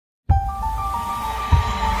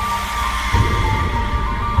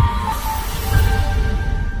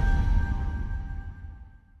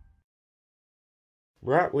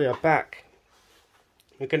Right, we are back.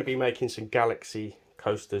 We're going to be making some Galaxy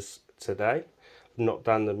coasters today. I've not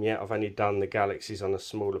done them yet. I've only done the Galaxies on a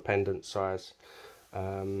smaller pendant size.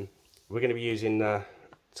 We're going to be using the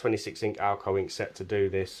 26 ink alcohol ink set to do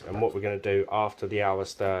this, and what we're going to do after the hour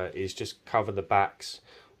stir is just cover the backs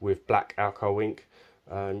with black alcohol ink.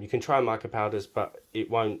 You can try mica powders, but it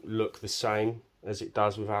won't look the same as it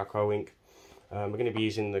does with alcohol ink. We're going to be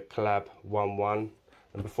using the Collab 1-1.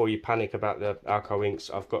 And before you panic about the alcohol inks,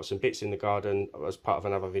 I've got some bits in the garden as part of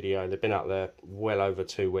another video. They've been out there well over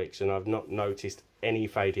 2 weeks and I've not noticed any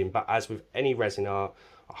fading. But as with any resin art,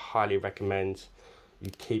 I highly recommend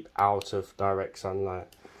you keep out of direct sunlight.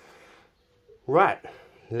 Right,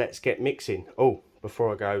 let's get mixing. Oh,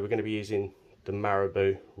 before I go, we're going to be using the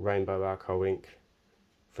Marabou Rainbow Alcohol ink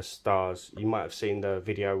for stars. You might have seen the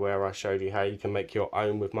video where I showed you how you can make your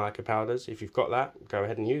own with mica powders. If you've got that, go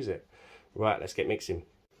ahead and use it. Right, let's get mixing.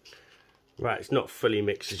 Right, it's not fully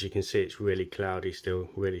mixed, as you can see. It's really cloudy still,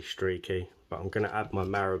 really streaky. But I'm going to add my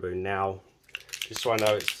Marabou now, just so I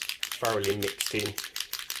know it's thoroughly mixed in.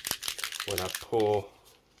 When I pour,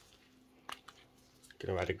 I'm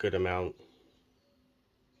going to add a good amount.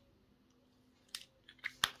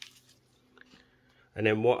 And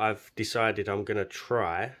then what I've decided I'm going to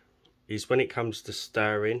try is, when it comes to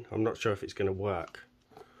stirring, I'm not sure if it's going to work,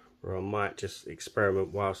 or I might just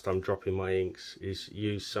experiment whilst I'm dropping my inks, is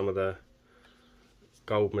use some of the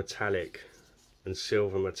gold metallic and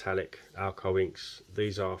silver metallic alcohol inks.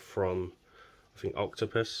 These are from, I think,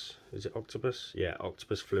 Octopus. Is it Octopus? Yeah,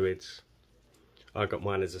 Octopus Fluids. I got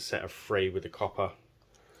mine as a set of 3 with the copper.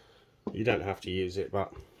 You don't have to use it,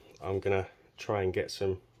 but I'm going to try and get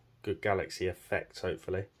some good Galaxy effect,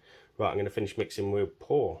 hopefully. Right, I'm going to finish mixing, we'll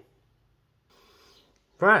pour.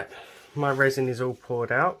 Right, my resin is all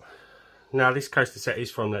poured out. Now, this coaster set is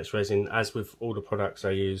from Let's Resin. As with all the products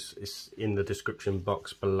I use, it's in the description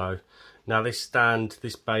box below. Now, this stand,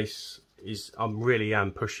 this base, I really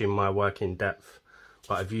am pushing my working depth,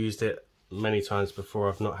 but I've used it many times before.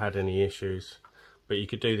 I've not had any issues. But you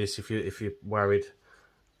could do this if you're worried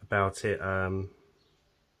about it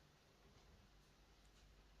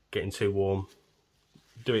getting too warm.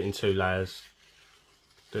 Do it in 2 layers.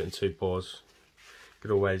 Do it in 2 pours. You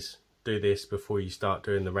could always do this before you start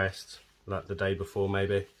doing the rest, like the day before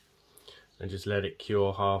maybe, and just let it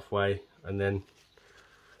cure halfway and then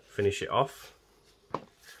finish it off.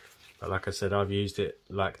 But like I said, I've used it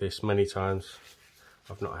like this many times.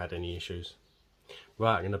 I've not had any issues.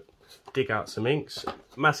 Right, I'm going to dig out some inks.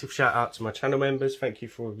 Massive shout out to my channel members. Thank you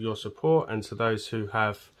for your support, and to those who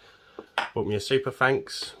have bought me a super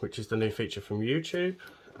thanks, which is the new feature from YouTube,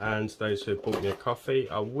 and those who have bought me a coffee.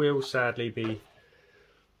 I will sadly be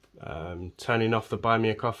turning off the buy me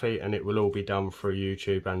a coffee, and it will all be done through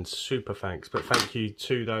YouTube and super thanks. But thank you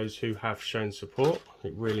to those who have shown support.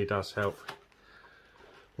 It really does help.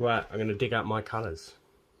 Right, I'm going to dig out my colours.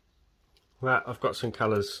 Right, I've got some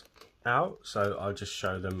colours out, so I'll just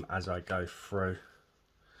show them as I go through.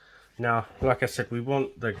 Now, like I said, we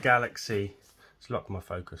want the Galaxy, let's lock my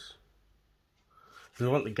focus. We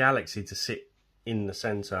want the Galaxy to sit in the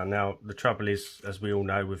centre. Now, the trouble is, as we all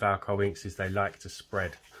know with alcohol inks, is they like to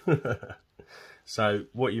spread. So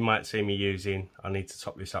what you might see me using, I need to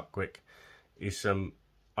top this up quick, is some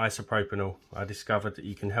isopropanol. I discovered that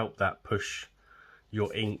you can help that push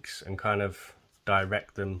your inks and kind of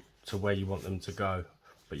direct them to where you want them to go,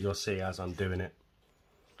 but you'll see as I'm doing it.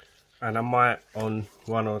 And I might, on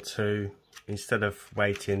 1 or 2, instead of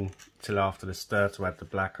waiting till after the stir to add the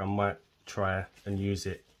black, I might try and use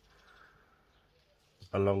it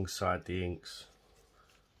alongside the inks.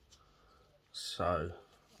 So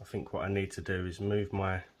I think what I need to do is move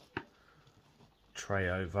my tray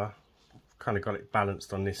over. I've kind of got it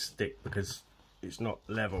balanced on this stick because it's not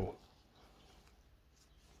level.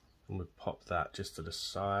 And we'll pop that just to the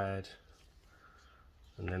side,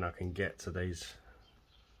 and then I can get to these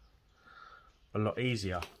a lot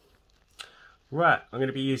easier. Right, I'm going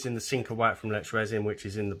to be using the Sinker White from Let's Resin, which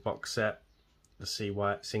is in the box set, the Sea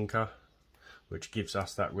White Sinker, which gives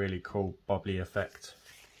us that really cool bobbly effect.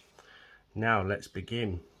 Now let's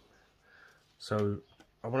begin. So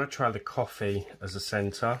I want to try the coffee as a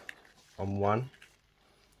centre on 1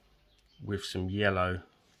 with some yellow.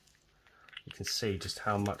 You can see just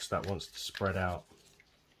how much that wants to spread out.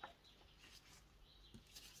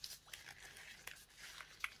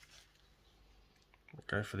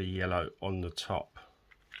 Go for the yellow on the top.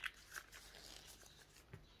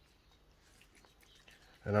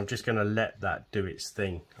 And I'm just going to let that do its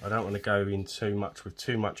thing. I don't want to go in too much with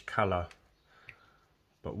too much colour.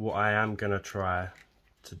 But what I am going to try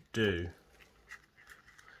to do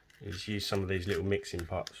is use some of these little mixing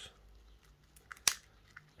pots.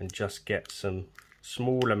 and just get some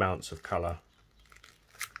small amounts of colour,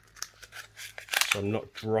 so I'm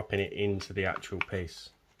not dropping it into the actual piece.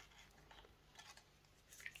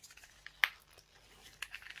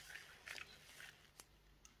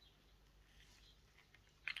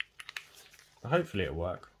 Hopefully it'll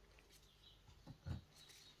work.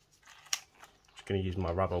 Just going to use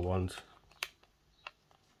my rubber wand.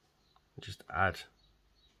 Just add.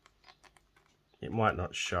 It might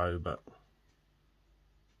not show, but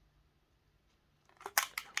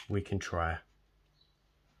we can try.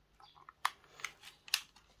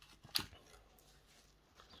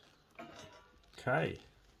 Okay.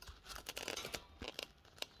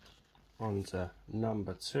 On to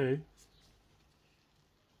number 2.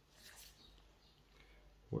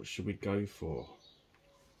 What should we go for?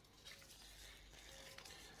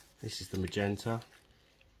 This is the magenta.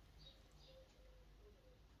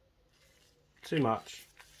 Too much.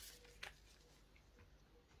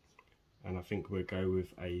 And I think we'll go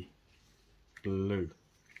with a blue.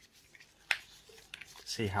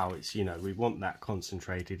 See how it's, you know, we want that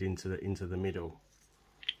concentrated into the middle,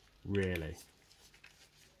 really.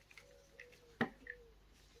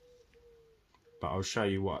 But I'll show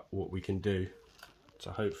you what we can do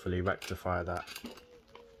to hopefully rectify that.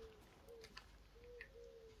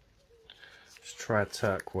 Let's try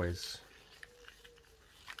turquoise.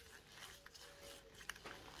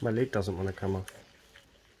 My lid doesn't want to come off.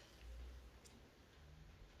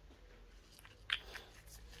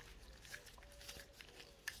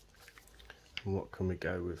 And what can we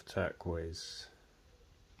go with turquoise?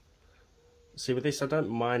 See, with this I don't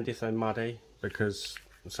mind if they're muddy, because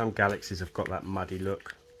some galaxies have got that muddy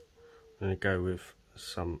look. I'm going to go with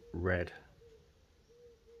some red.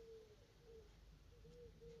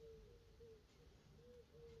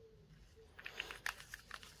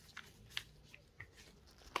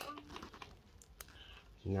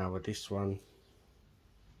 Now with this one,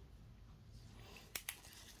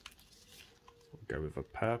 we'll go with a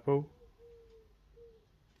purple.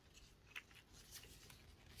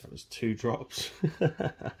 That was 2 drops.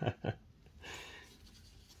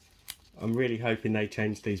 I'm really hoping they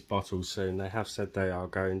change these bottles soon. They have said they are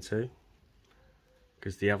going to,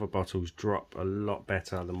 because the other bottles drop a lot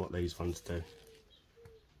better than what these ones do.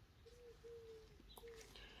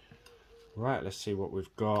 Right, let's see what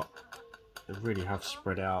we've got. They really have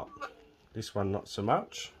spread out. This one not so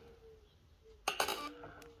much.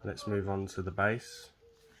 Let's move on to the base.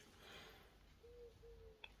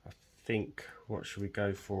 I think, what should we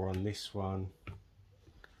go for on this one?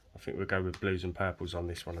 I think we'll go with blues and purples on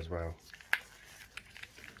this one as well.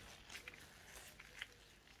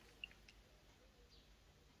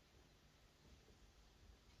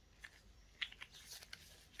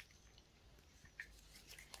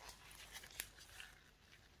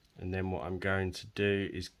 And then what I'm going to do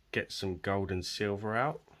is get some gold and silver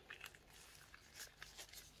out.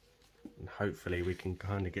 And hopefully we can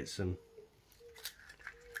kind of get some,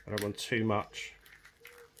 I don't want too much.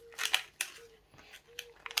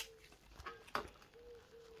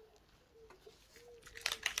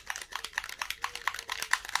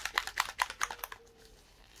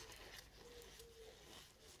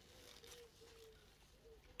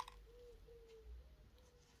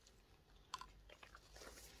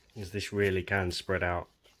 As this really can spread out.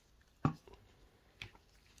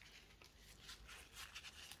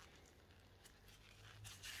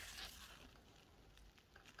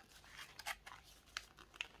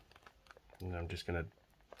 And I'm just going to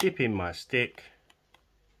dip in my stick.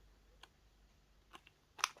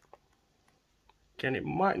 Again, it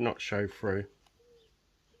might not show through.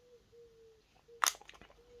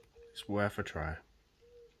 It's worth a try.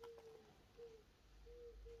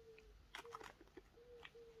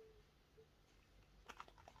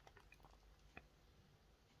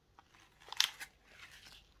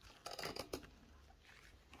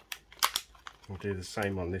 We'll do the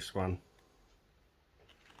same on this one.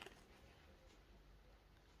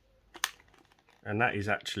 And that is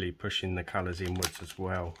actually pushing the colours inwards as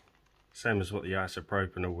well. Same as what the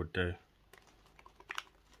isopropanol would do.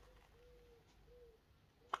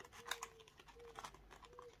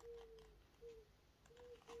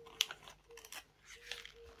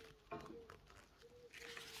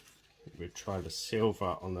 We'll try the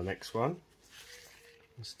silver on the next one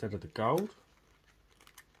instead of the gold.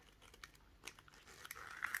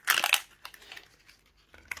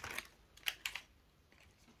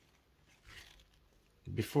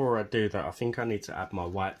 Before I do that, I think I need to add my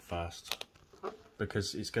white first,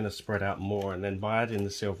 because it's going to spread out more, and then by adding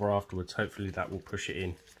the silver afterwards, hopefully that will push it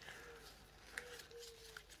in.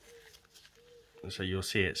 And so you'll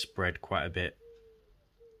see it spread quite a bit.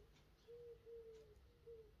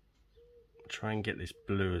 Try and get this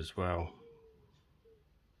blue as well.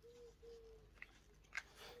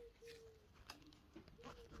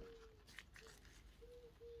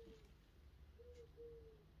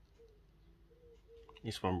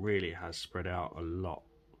 This one really has spread out a lot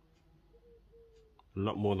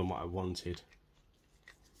more than what I wanted.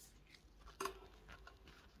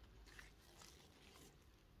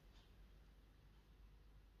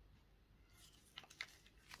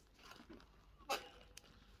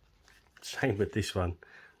 Same with this one.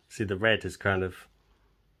 See, the red's kind of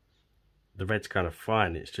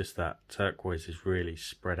fine. It's just that turquoise is really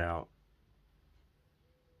spread out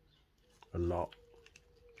a lot.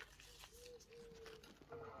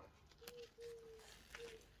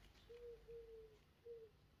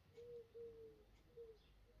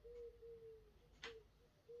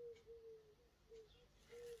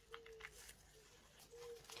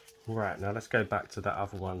 Right, now let's go back to that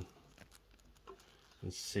other one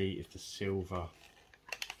and see if the silver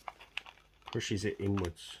pushes it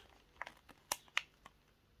inwards.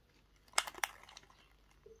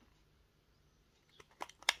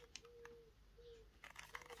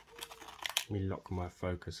 Let me lock my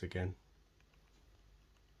focus again.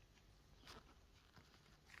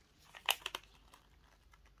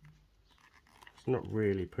 It's not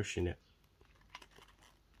really pushing it.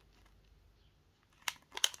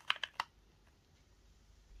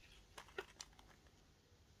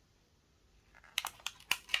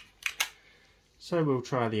 So we'll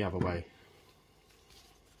try the other way,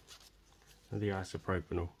 the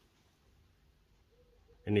isopropanol,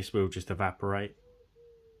 and this will just evaporate.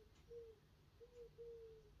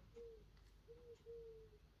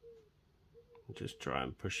 Just try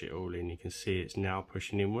and push it all in. You can see it's now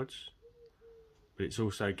pushing inwards, but it's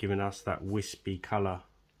also giving us that wispy colour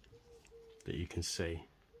that you can see,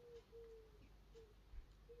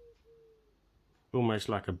 almost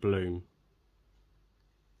like a bloom.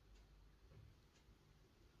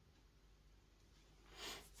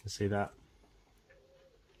 You see that?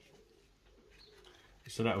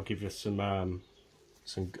 So that will give you some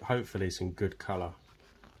hopefully some good colour.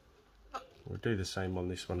 We'll do the same on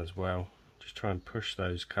this one as well. Just try and push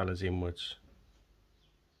those colours inwards.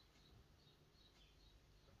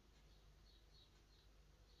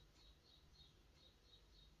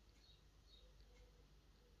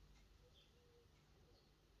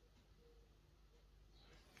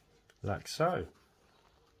 Like so.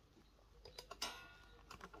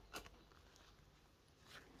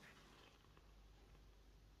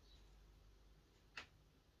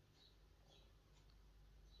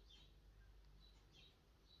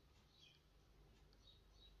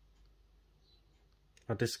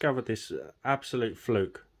 I discovered this absolute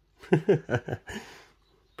fluke,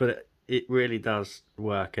 but it really does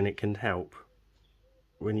work, and it can help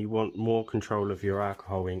when you want more control of your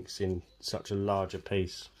alcohol inks in such a larger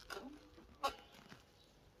piece.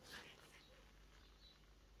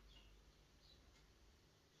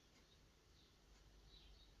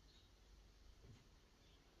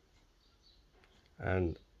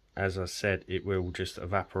 And as I said, it will just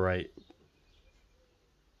evaporate.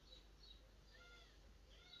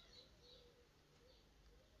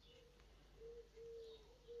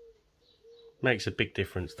 Makes a big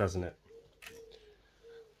difference, doesn't it?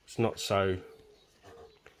 It's not so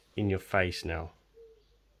in your face now.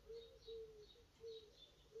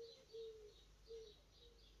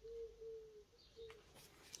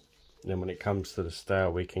 And then when it comes to the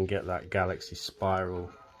style, we can get that galaxy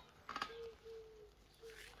spiral.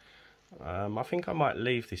 I think I might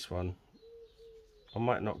leave this one. I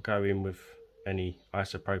might not go in with any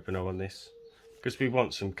isopropanol on this, because we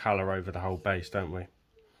want some colour over the whole base, don't we?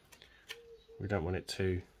 We don't want it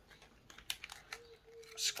too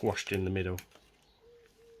squashed in the middle.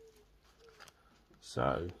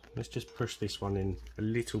 So let's just push this one in a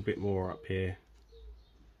little bit more up here.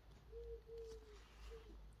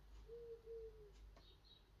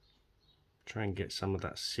 Try and get some of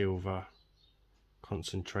that silver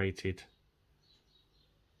concentrated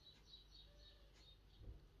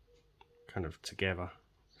kind of together,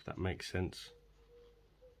 if that makes sense.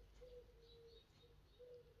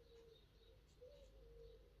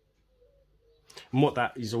 And what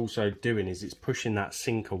that is also doing is it's pushing that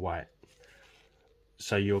sinker white,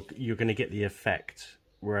 so you're going to get the effect,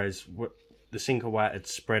 whereas the sinker white had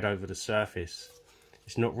spread over the surface,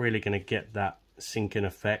 it's not really going to get that sinking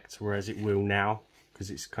effect, whereas it will now,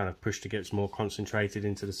 because it's kind of pushed to get more concentrated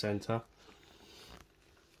into the center.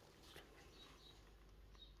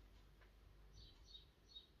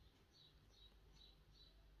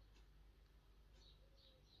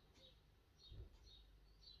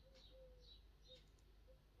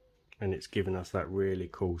 and it's given us that really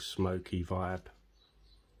cool smoky vibe,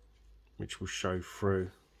 which will show through.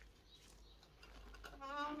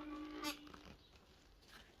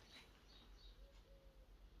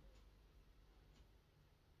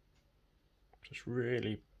 Just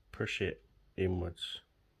really push it inwards.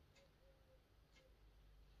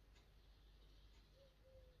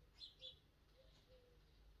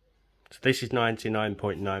 So this is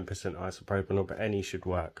 99.9% isopropanol, but any should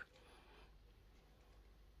work.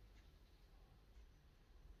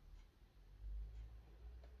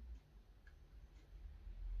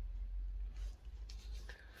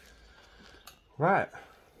 Right. I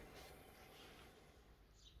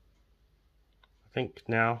think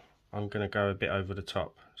now I'm going to go a bit over the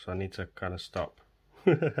top, so I need to kind of stop.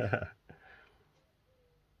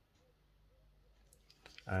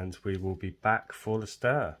 And we will be back for the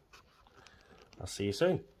stir. I'll see you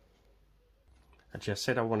soon. Actually, I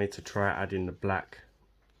said I wanted to try adding the black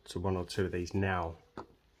to one or two of these now.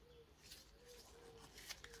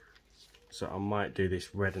 So I might do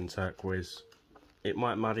this red and turquoise. It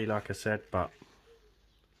might muddy, like I said, but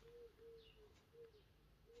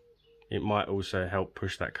it might also help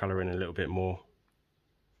push that colour in a little bit more.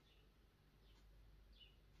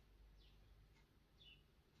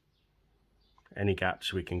 Any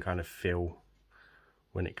gaps we can kind of fill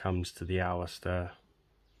when it comes to the hour stir,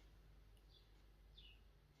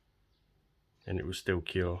 and it will still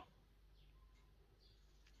cure.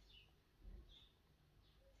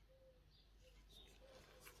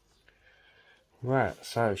 Right,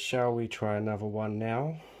 so shall we try another one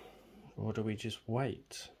now, or do we just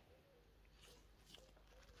wait?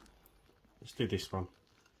 Let's do this one.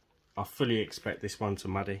 I fully expect this one to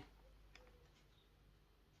muddy,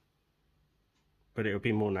 but it'll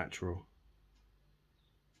be more natural.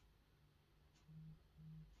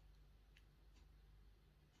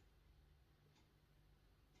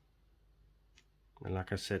 And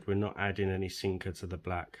like I said, we're not adding any sinker to the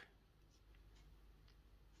black.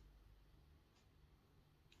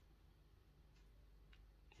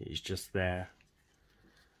 It's just there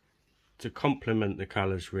to complement the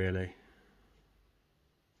colours, really.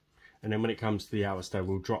 And then when it comes to the hour stir,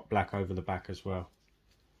 we'll drop black over the back as well.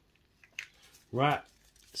 Right,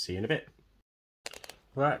 see you in a bit.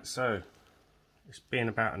 Right, so it's been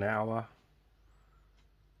about an hour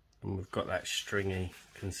and we've got that stringy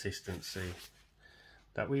consistency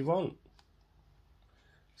that we want.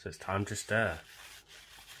 So it's time to stir.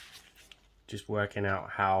 Just working out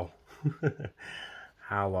how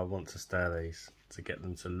how I want to stir these to get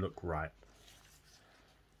them to look right.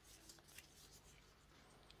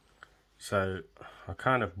 So I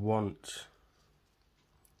kind of want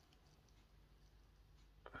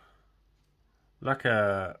like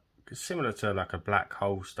a similar to like a black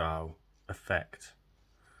hole style effect.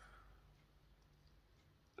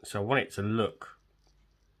 So I want it to look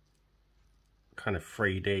kind of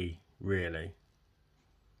 3D, really.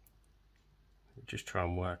 Just try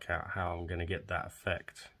and work out how I'm going to get that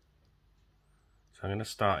effect. So I'm going to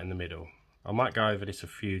start in the middle. I might go over this a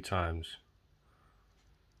few times.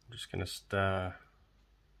 I'm just going to stir.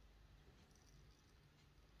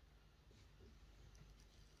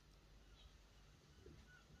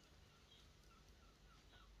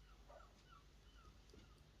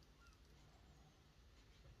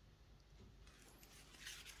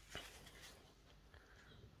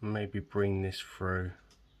 Maybe bring this through.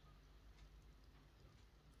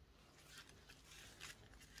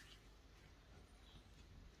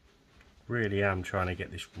 Really am trying to get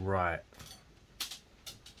this right.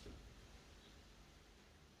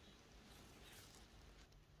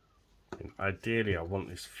 And ideally I want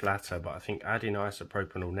this flatter, but I think adding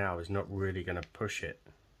isopropanol now is not really going to push it.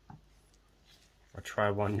 I'll try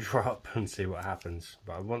one drop and see what happens,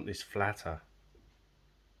 but I want this flatter.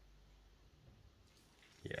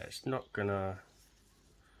 Yeah, it's not gonna,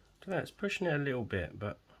 I don't know, it's pushing it a little bit,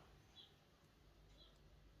 but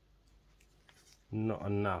not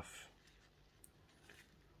enough.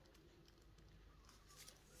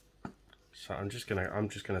 So I'm just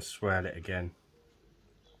gonna swirl it again.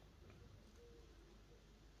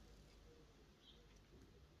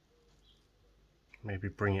 Maybe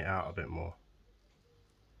bring it out a bit more.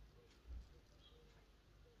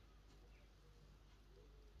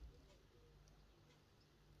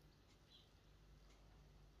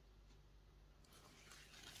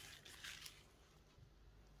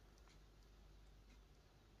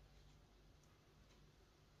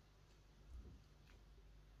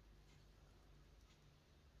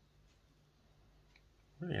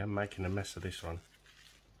 Really, I'm making a mess of this one.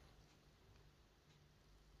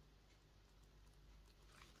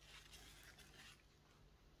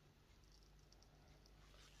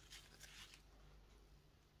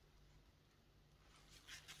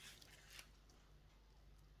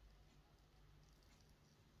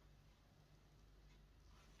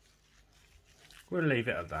 we'll leave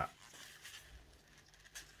it at that.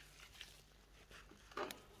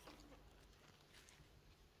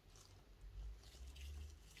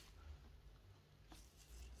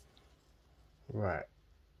 Right,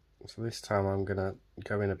 so this time I'm going to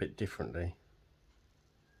go in a bit differently.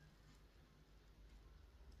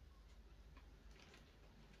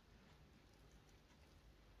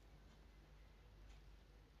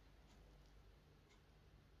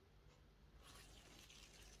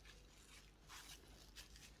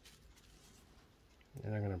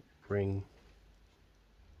 And I'm going to bring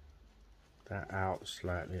that out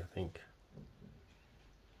slightly, I think.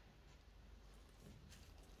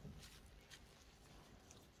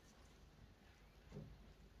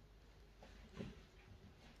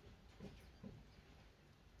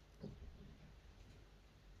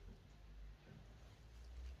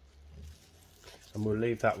 And we'll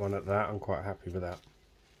leave that one at that. I'm quite happy with that.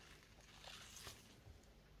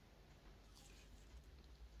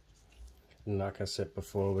 And like I said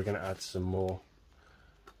before, we're going to add some more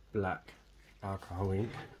black alcohol ink.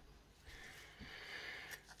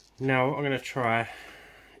 Now what I'm going to try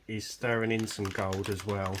is stirring in some gold as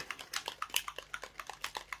well.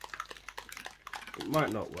 It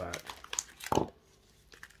might not work.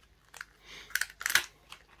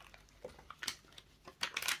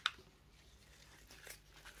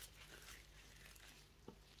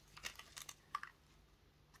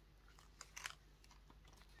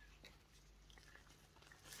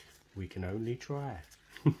 We can only try.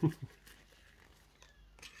 So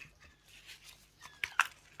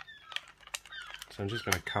I'm just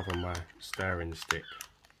going to cover my stirring stick.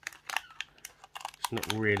 It's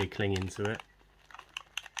not really clinging to it.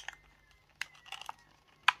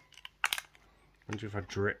 I wonder if I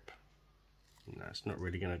drip. No, it's not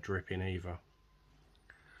really going to drip in either.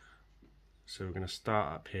 So we're going to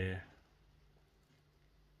start up here.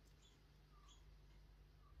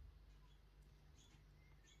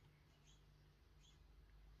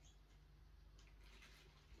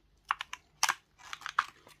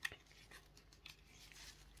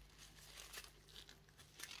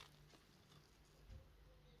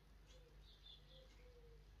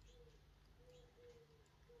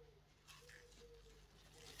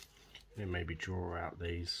 And maybe draw out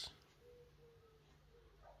these.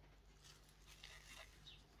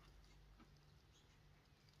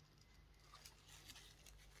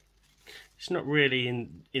 It's not really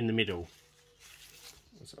in the middle.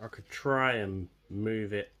 So I could try and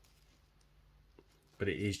move it, but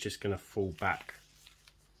it is just going to fall back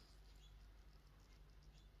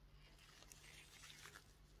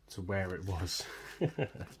to where it was.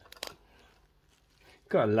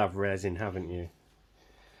 Gotta love resin, haven't you?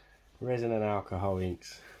 Resin and alcohol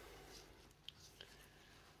inks.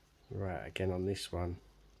 Right, again on this one,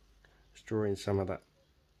 just drawing some of that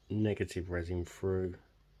negative resin through.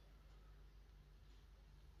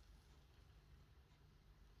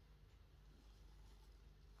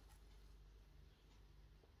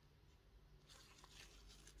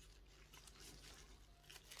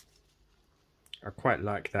 I quite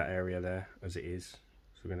like that area there as it is,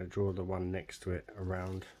 so we're going to draw the one next to it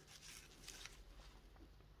around.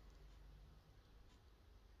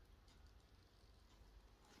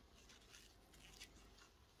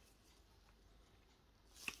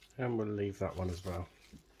 And we'll leave that one as well.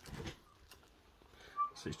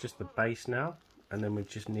 So it's just the base now, and then we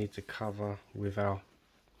just need to cover with our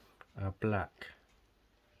black.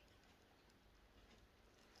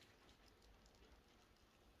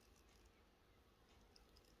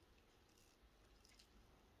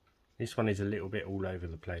 This one is a little bit all over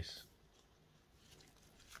the place.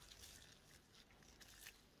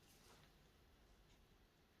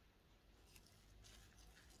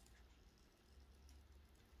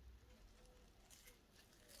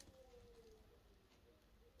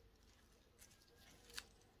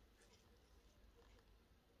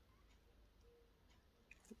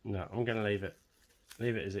 No, I'm going to leave it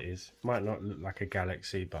as it is. Might not look like a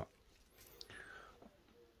galaxy, but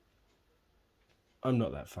I'm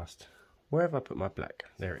not that fussed. Where have I put my black?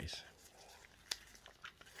 There it is.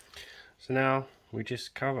 So now we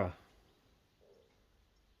just cover.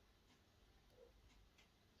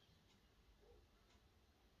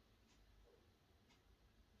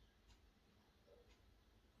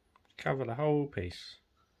 Cover the whole piece.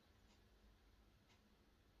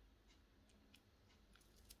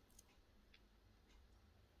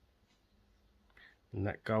 And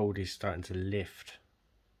that gold is starting to lift.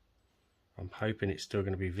 I'm hoping it's still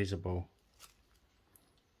going to be visible.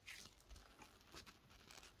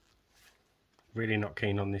 Really not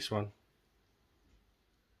keen on this one.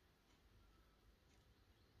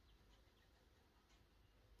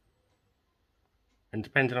 and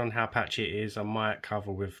depending on how patchy it is, I might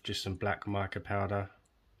cover with just some black mica powder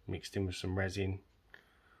mixed in with some resin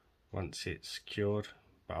once it's cured,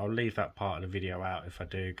 but I'll leave that part of the video out if I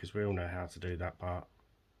do, because we all know how to do that part.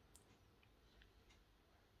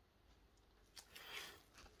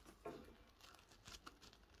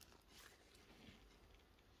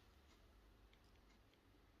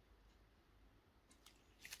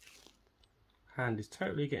 Hand is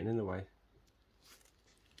totally getting in the way.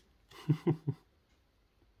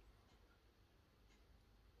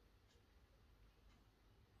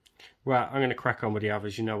 Right, I'm going to crack on with the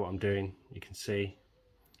others. You know what I'm doing. You can see.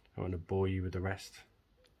 I want to bore you with the rest.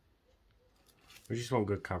 We just want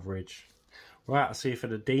good coverage. Right, I'll see you for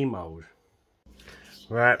the demold.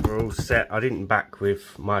 Right, we're all set. I didn't back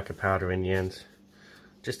with mica powder in the end,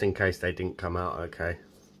 just in case they didn't come out okay.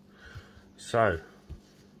 So,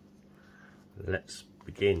 let's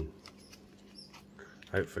begin.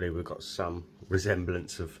 Hopefully we've got some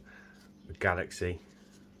resemblance of a galaxy.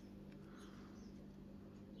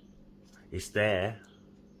 It's there.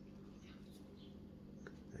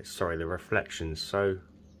 Sorry, the reflection's so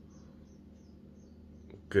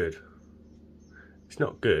good. It's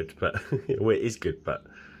not good, but well, it is good, but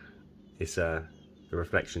it's the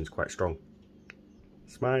reflection's quite strong.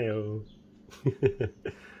 Smile.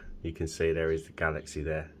 You can see there is the galaxy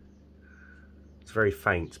there. It's very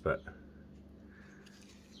faint, but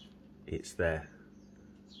it's there.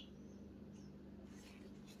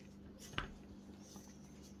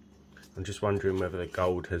 I'm just wondering whether the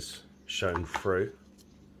gold has shown through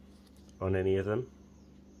on any of them.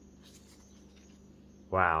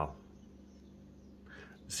 Wow.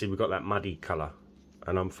 See, we've got that muddy colour,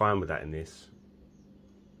 and I'm fine with that in this.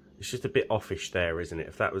 It's just a bit offish there, isn't it?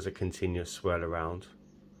 If that was a continuous swirl around.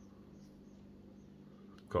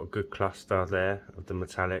 Got a good cluster there of the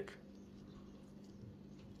metallic.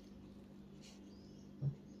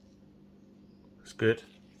 It's good.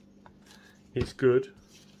 It's good.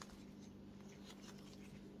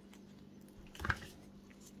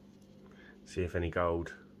 See if any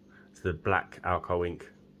gold. So the black alcohol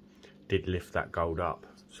ink did lift that gold up.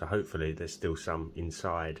 So hopefully there's still some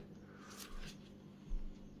inside.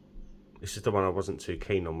 This is the one I wasn't too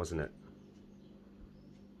keen on, wasn't it?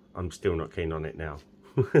 I'm still not keen on it now.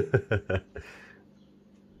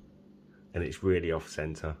 And it's really off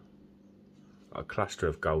center. A cluster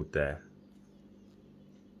of gold there.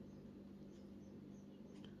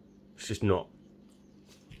 It's just not,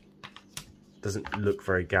 doesn't look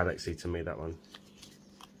very galaxy to me, that one.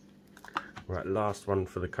 Right, last one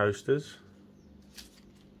for the coasters.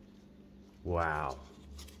 Wow.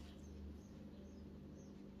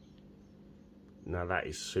 Now that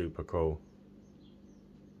is super cool.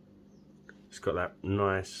 It's got that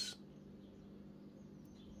nice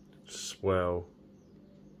swirl.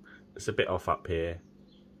 It's a bit off up here,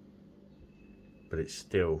 but it's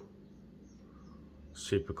still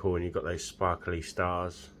super cool, and you've got those sparkly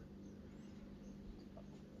stars.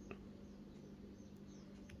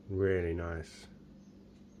 Really nice.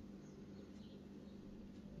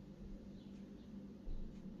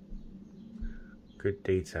 Good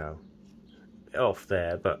detail. Bit off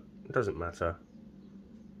there, but it doesn't matter.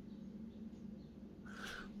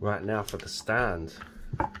 Right, now for the stand.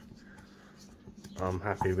 I'm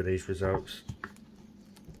happy with these results.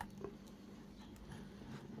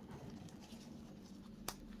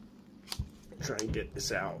 Try and get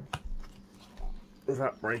this out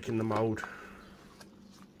without breaking the mould.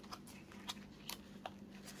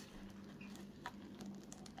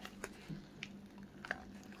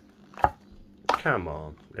 Come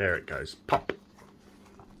on, there it goes, pop.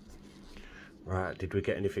 Right, did we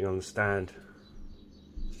get anything on the stand?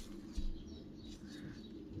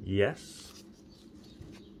 Yes.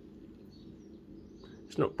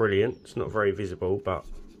 It's not brilliant, it's not very visible, but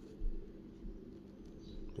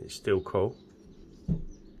it's still cool. And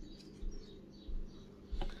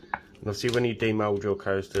obviously when you demould your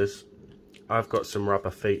coasters, I've got some rubber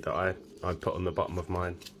feet that I put on the bottom of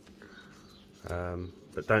mine.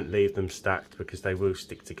 But don't leave them stacked, because they will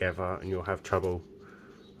stick together and you'll have trouble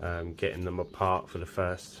getting them apart for the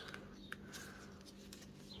first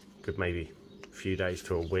good maybe a few days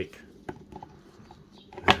to a week.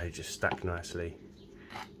 And they just stack nicely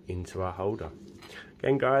into our holder.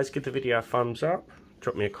 Again guys, give the video a thumbs up,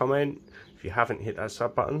 drop me a comment. If you haven't hit that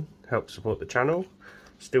sub button, help support the channel.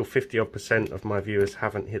 Still 50% of my viewers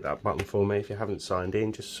haven't hit that button for me. If you haven't signed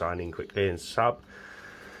in, just sign in quickly and sub,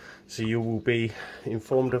 so you will be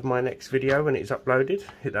informed of my next video when it's uploaded.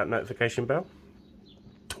 Hit that notification bell,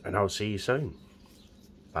 and I'll see you soon.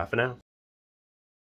 Bye for now.